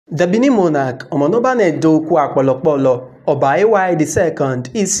The Benin monarch, Omonobane Doku Akpolokpolo, Oba II,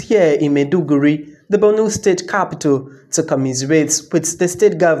 is here in Maiduguri, the Borno state capital, to commiserate with the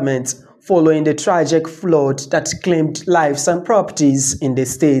state government following the tragic flood that claimed lives and properties in the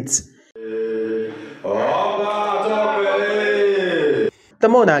state. The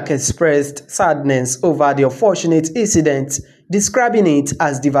monarch expressed sadness over the unfortunate incident, describing it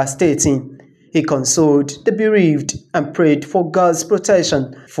as devastating. He consoled the bereaved and prayed for God's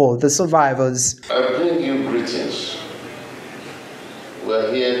protection for the survivors. I bring you greetings. We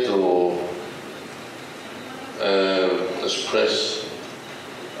are here to express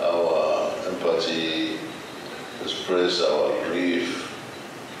our empathy, express our grief,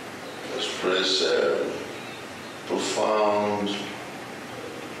 express profound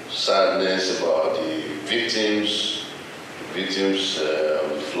sadness about the victims of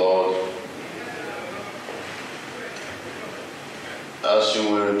the flood. As you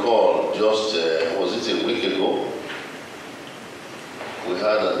will recall, just was it a week ago, we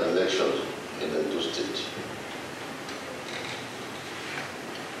had an election in Edo State.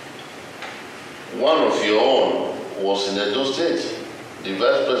 One of your own was in Edo State. The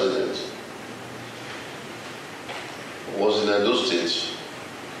vice president was in Edo State.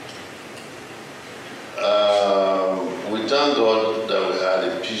 We thank God that we had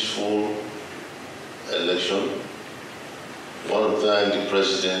a peaceful election. I want to thank the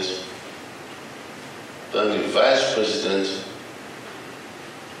president, thank the vice president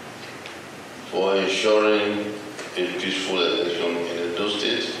for ensuring a peaceful election in Edo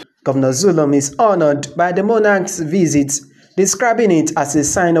State. Governor Zulum is honored by the monarch's visit, describing it as a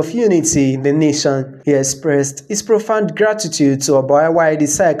sign of unity in the nation. He expressed his profound gratitude to Oba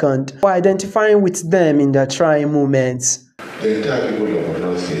II for identifying with them in their trying moments. The entire people of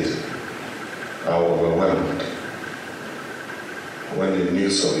Borno State are overwhelmed when the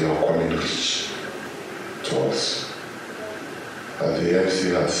news of your coming reached to us. As the MC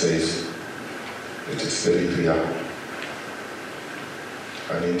has said, it is very clear,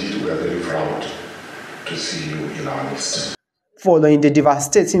 and indeed we are very proud to see you in our midst. Following the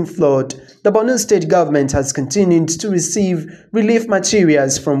devastating flood, the Borno state government has continued to receive relief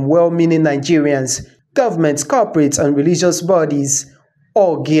materials from well-meaning Nigerians, governments, corporates and religious bodies,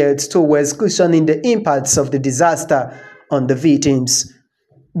 all geared towards cushioning the impacts of the disaster on the victims.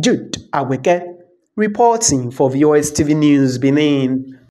 Jude Aweke, reporting for VOS TV News, Benin.